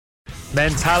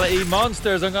Mentality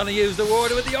monsters. I'm going to use the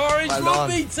word with the orange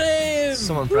rugby team.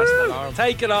 Someone pressed that arm.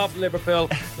 Take it off Liverpool.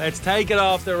 Let's take it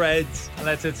off the Reds and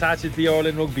let's attach it to the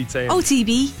Ireland rugby team.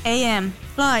 OTB AM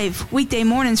live weekday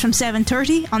mornings from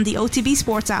 7:30 on the OTB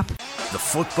Sports app. The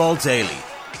Football Daily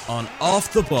on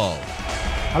Off the Ball.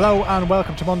 Hello and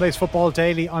welcome to Monday's Football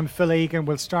Daily. I'm Phil Egan.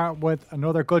 We'll start with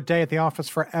another good day at the office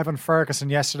for Evan Ferguson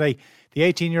yesterday. The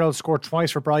 18-year-old scored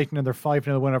twice for Brighton in their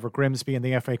 5-0 win over Grimsby in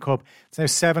the FA Cup. It's now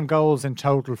 7 goals in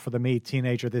total for the Meath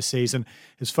teenager this season.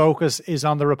 His focus is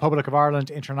on the Republic of Ireland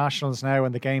internationals now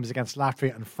and the games against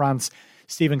Latvia and France.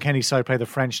 Stephen Kenny's side play the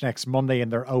French next Monday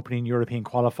in their opening European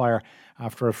qualifier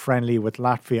after a friendly with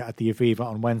Latvia at the Aviva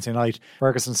on Wednesday night.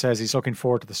 Ferguson says he's looking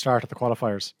forward to the start of the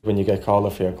qualifiers. When you get called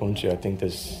up for your country, I think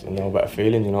there's a better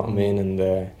feeling, you know what I mean?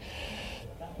 And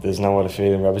there's no other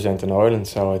feeling representing Ireland,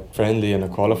 so it's friendly and a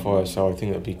qualifier, so I think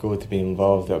it'd be good to be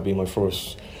involved. That'd be my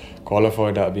first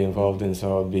qualifier that I'd be involved in,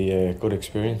 so it'd be a good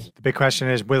experience. The big question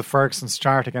is, will Ferguson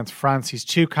start against France? He's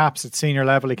 2 caps at senior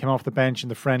level. He came off the bench in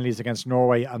the friendlies against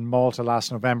Norway and Malta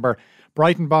last November.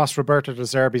 Brighton boss Roberto De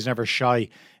Zerbi's never shy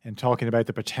in talking about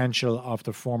the potential of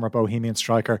the former Bohemian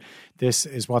striker. This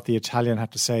is what the Italian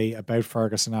had to say about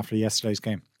Ferguson after yesterday's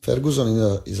game. Ferguson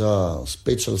is a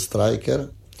special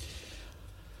striker.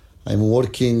 I'm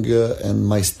working and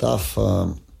my staff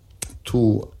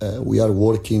too. We are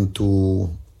working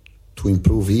to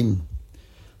improve him,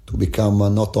 to become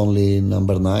not only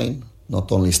number 9,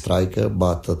 not only striker,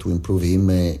 but to improve him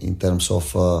in terms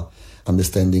of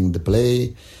understanding the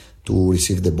play, to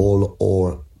receive the ball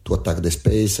or to attack the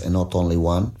space, and not only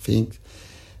one thing,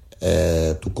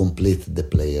 to complete the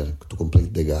player, to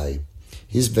complete the guy.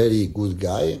 He's a very good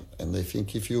guy, and I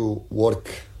think if you work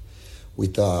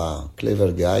with a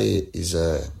clever guy is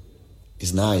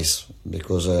nice,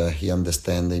 because he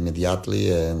understands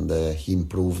immediately and he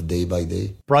improves day by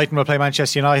day. Brighton will play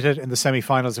Manchester United in the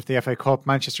semi-finals of the FA Cup.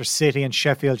 Manchester City and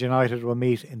Sheffield United will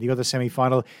meet in the other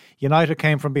semi-final. United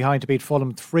came from behind to beat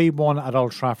Fulham 3-1 at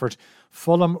Old Trafford.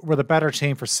 Fulham were the better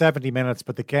team for 70 minutes,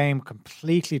 but the game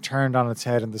completely turned on its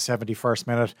head in the 71st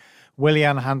minute.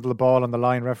 Willian handled the ball on the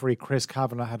line. Referee Chris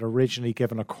Kavanagh had originally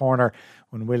given a corner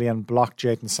when Willian blocked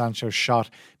Jadon Sancho's shot.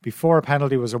 Before a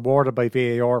penalty was awarded by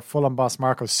VAR, Fulham boss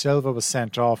Marco Silva was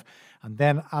sent off, and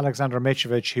then Alexander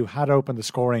Mitrovic, who had opened the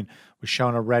scoring, was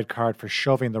shown a red card for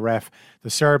shoving the ref. The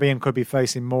Serbian could be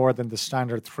facing more than the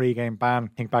standard 3-game ban.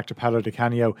 Think back to Paolo Di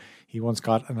Canio. He once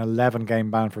got an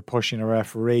 11-game ban for pushing a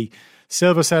referee.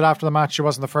 Silva said after the match it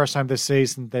wasn't the first time this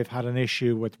season they've had an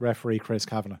issue with referee Chris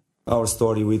Kavanagh. Our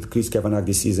story with Chris Kavanagh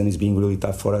this season is being really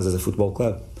tough for us as a football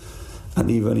club.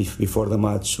 And even if before the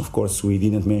match, of course, we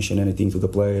didn't mention anything to the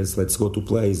players, let's go to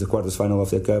play, it's the quarters final of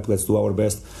the Cup, let's do our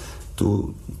best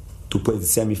to play the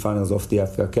semi-finals of the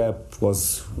FA Cup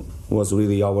was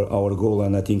really our goal,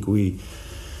 and I think we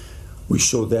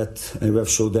showed that, and we have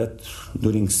showed that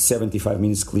during 75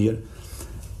 minutes clear.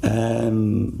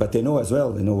 But they know as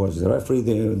well, they know as the referee,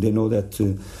 they know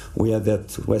that we had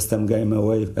that West Ham game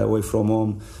away from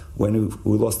home. When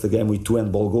we lost the game with 2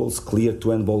 handball goals, clear 2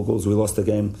 handball goals, we lost the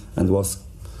game, and was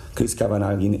Chris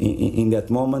Kavanagh in that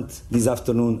moment. This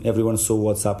afternoon, everyone saw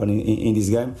what's happening in this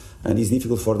game, and it's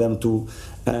difficult for them to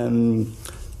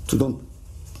don't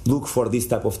look for these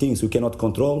type of things. We cannot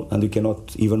control, and we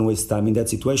cannot even waste time in that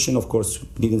situation. Of course,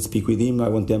 didn't speak with him. I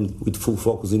want them with full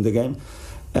focus in the game.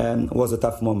 It was a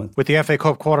tough moment. With the FA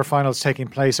Cup quarter-finals taking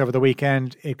place over the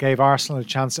weekend, it gave Arsenal a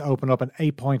chance to open up an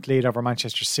 8-point lead over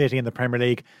Manchester City in the Premier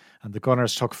League, and the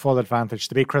Gunners took full advantage.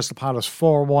 They beat Crystal Palace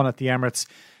 4-1 at the Emirates.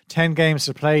 10 games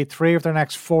to play. 3 of their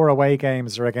next 4 away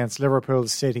games are against Liverpool,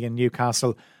 City and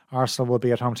Newcastle. Arsenal will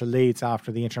be at home to Leeds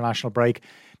after the international break.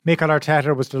 Mikel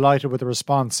Arteta was delighted with the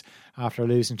response after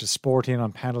losing to Sporting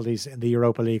on penalties in the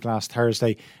Europa League last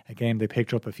Thursday, a game they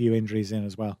picked up a few injuries in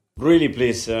as well. Really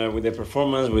pleased with the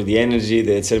performance, with the energy,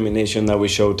 the determination that we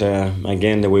showed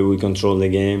again, the way we control the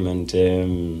game, and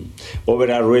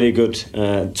overall really good.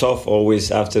 Tough always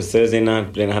after Thursday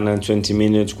night, playing 120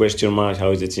 minutes, question mark,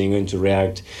 how is the team going to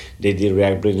react? They did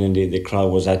react brilliantly, the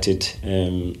crowd was at it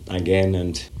again,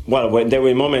 and well, there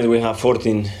were moments we have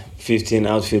 15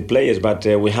 outfield players, but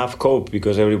we have cope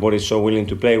because everybody's so willing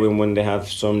to play. When they have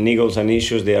some niggles and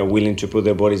issues, they are willing to put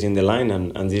their bodies in the line,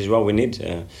 and this is what we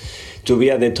need. To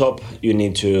be at the top, you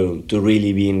need to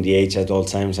really be in the edge at all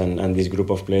times, and this group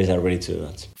of players are ready to do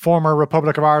that. Former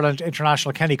Republic of Ireland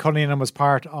international Kenny Cunningham was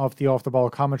part of the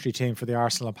off-the-ball commentary team for the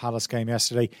Arsenal and Palace game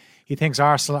yesterday. He thinks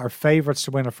Arsenal are favourites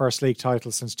to win a First League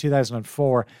title since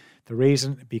 2004. The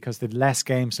reason, because they've less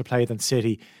games to play than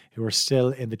City, who are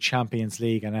still in the Champions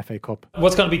League and FA Cup.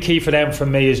 What's going to be key for them, for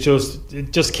me, is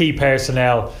just key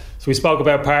personnel. So we spoke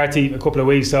about Partey a couple of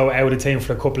weeks ago, out of the team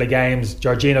for a couple of games.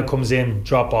 Jorginho comes in,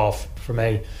 drop off for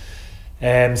me.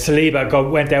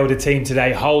 Saliba went out of the team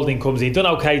today. Holding comes in, done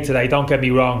okay today, don't get me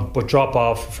wrong, but drop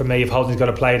off for me if Holding's got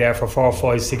to play there for 4,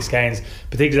 5, 6 games,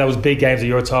 particularly those big games that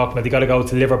you're talking about. They got to go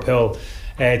to Liverpool,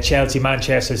 Chelsea,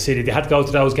 Manchester City. They had to go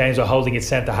to those games where Holding at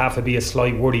centre half would be a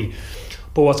slight worry.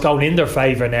 But what's going in their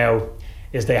favour now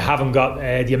is they haven't got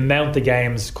the amount of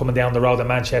games coming down the road that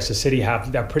Manchester City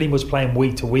have. They're pretty much playing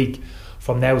week to week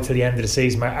from now to the end of the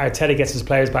season. Arteta gets his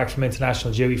players back from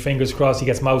international duty. Fingers crossed he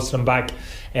gets most of them back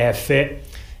fit.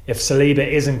 If Saliba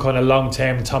isn't kind of long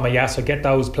term, Tomiyasu get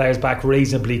those players back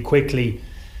reasonably quickly,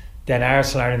 then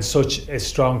Arsenal are in such a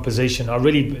strong position. I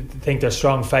really think they're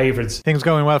strong favourites. Things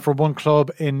going well for one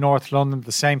club in North London.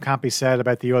 The same can't be said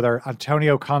about the other.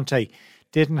 Antonio Conte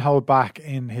didn't hold back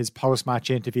in his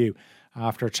post-match interview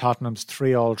after Tottenham's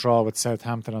 3-3 draw with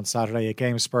Southampton on Saturday, a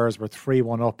game Spurs were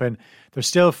 3-1 up in. They're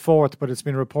still fourth, but it's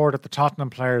been reported the Tottenham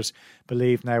players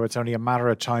believe now it's only a matter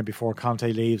of time before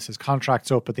Conte leaves. His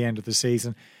contract's up at the end of the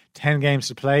season. 10 games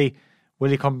to play.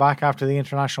 Will he come back after the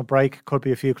international break? Could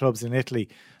be a few clubs in Italy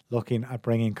looking at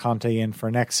bringing Conte in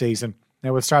for next season.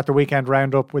 Now we'll start the weekend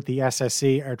roundup with the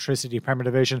SSC Electricity Premier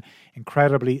Division.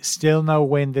 Incredibly, still no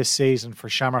win this season for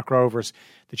Shamrock Rovers.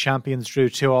 The champions drew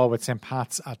 2-2 with St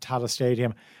Pat's at Tala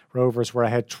Stadium. Rovers were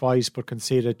ahead twice but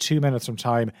conceded 2 minutes from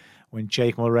time when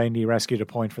Jake Mulroney rescued a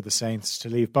point for the Saints to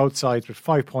leave both sides with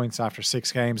 5 points after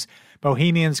 6 games.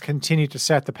 Bohemians continued to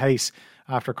set the pace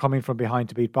after coming from behind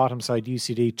to beat bottom side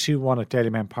UCD 2-1 at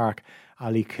Dalymount Park.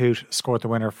 Ali Coote scored the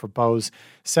winner for Bows.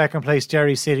 Second place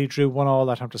Derry City drew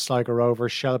 1-1 at home to Sligo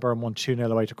Rovers. Shelbourne won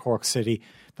 2-0 away to Cork City.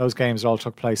 Those games all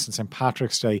took place on St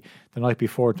Patrick's Day. The night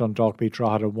before, Dundalk beat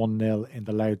Drogheda 1-0 in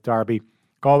the Louth Derby.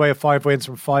 Galway have 5 wins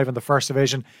from 5 in the first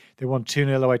division. They won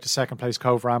 2-0 away to second place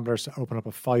Cove Ramblers to open up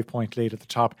a 5-point lead at the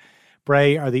top.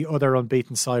 Bray are the other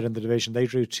unbeaten side in the division. They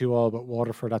drew 2-2 but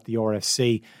Waterford at the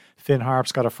RFC. Finn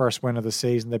Harps got a first win of the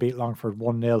season. They beat Longford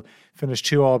 1-0. Finished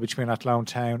 2-2 between Athlone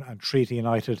Town and Treaty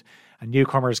United. And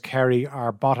newcomers Kerry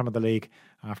are bottom of the league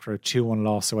after a 2-1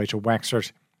 loss away to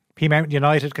Wexford. Peamountain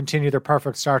United continued their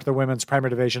perfect start to the Women's Premier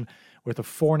Division with a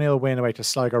 4-0 win away to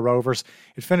Sligo Rovers.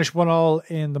 It finished 1-1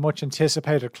 in the much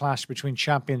anticipated clash between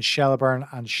champions Shelbourne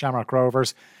and Shamrock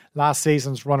Rovers. Last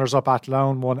season's runners-up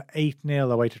Athlone won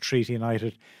 8-0 away to Treaty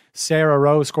United. Sarah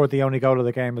Rowe scored the only goal of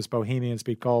the game as Bohemians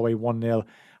beat Galway 1-0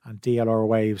 and DLR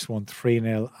Waves won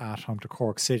 3-0 at home to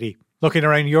Cork City. Looking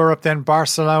around Europe then,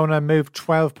 Barcelona moved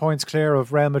 12 points clear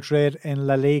of Real Madrid in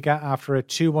La Liga after a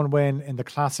 2-1 win in the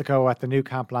Clásico at the Nou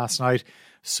Camp last night.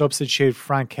 Substitute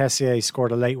Franck Kessié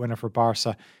scored a late winner for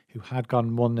Barca, who had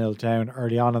gone 1-0 down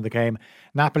early on in the game.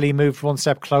 Napoli moved one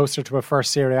step closer to a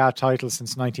first Serie A title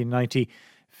since 1990.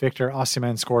 Victor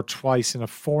Osimhen scored twice in a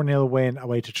 4-0 win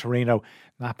away to Torino.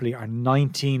 Napoli are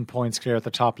 19 points clear at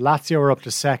the top. Lazio are up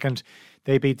to second.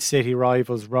 They beat City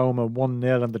rivals Roma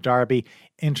 1-0 in the derby.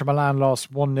 Inter Milan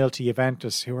lost 1-0 to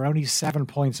Juventus, who are only 7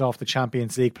 points off the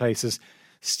Champions League places.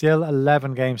 Still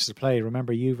 11 games to play.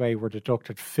 Remember, Juve were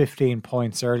deducted 15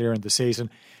 points earlier in the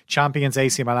season. Champions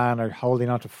AC Milan are holding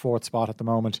on to fourth spot at the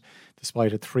moment,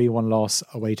 despite a 3-1 loss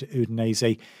away to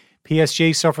Udinese.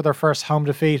 PSG suffered their first home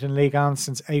defeat in Ligue 1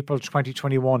 since April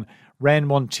 2021. Rennes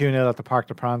won 2-0 at the Parc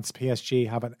des Princes. PSG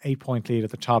have an 8-point lead at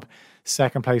the top.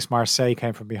 Second place Marseille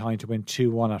came from behind to win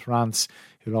 2-1 at Reims,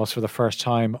 who lost for the first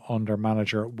time under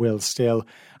manager Will Still.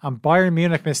 And Bayern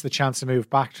Munich missed the chance to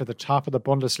move back to the top of the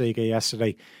Bundesliga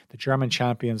yesterday. The German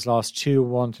champions lost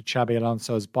 2-1 to Xabi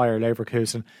Alonso's Bayer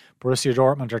Leverkusen. Borussia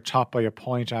Dortmund are top by a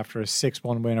point after a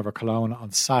 6-1 win over Cologne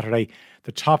on Saturday.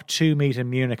 The top two meet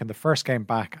in Munich in the first game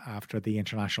back after the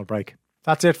international break.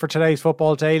 That's it for today's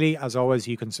Football Daily. As always,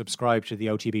 you can subscribe to the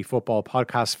OTB Football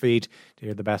podcast feed to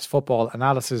hear the best football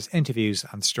analysis, interviews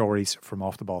and stories from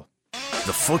Off the Ball.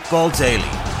 The Football Daily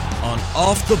on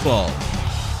Off the Ball.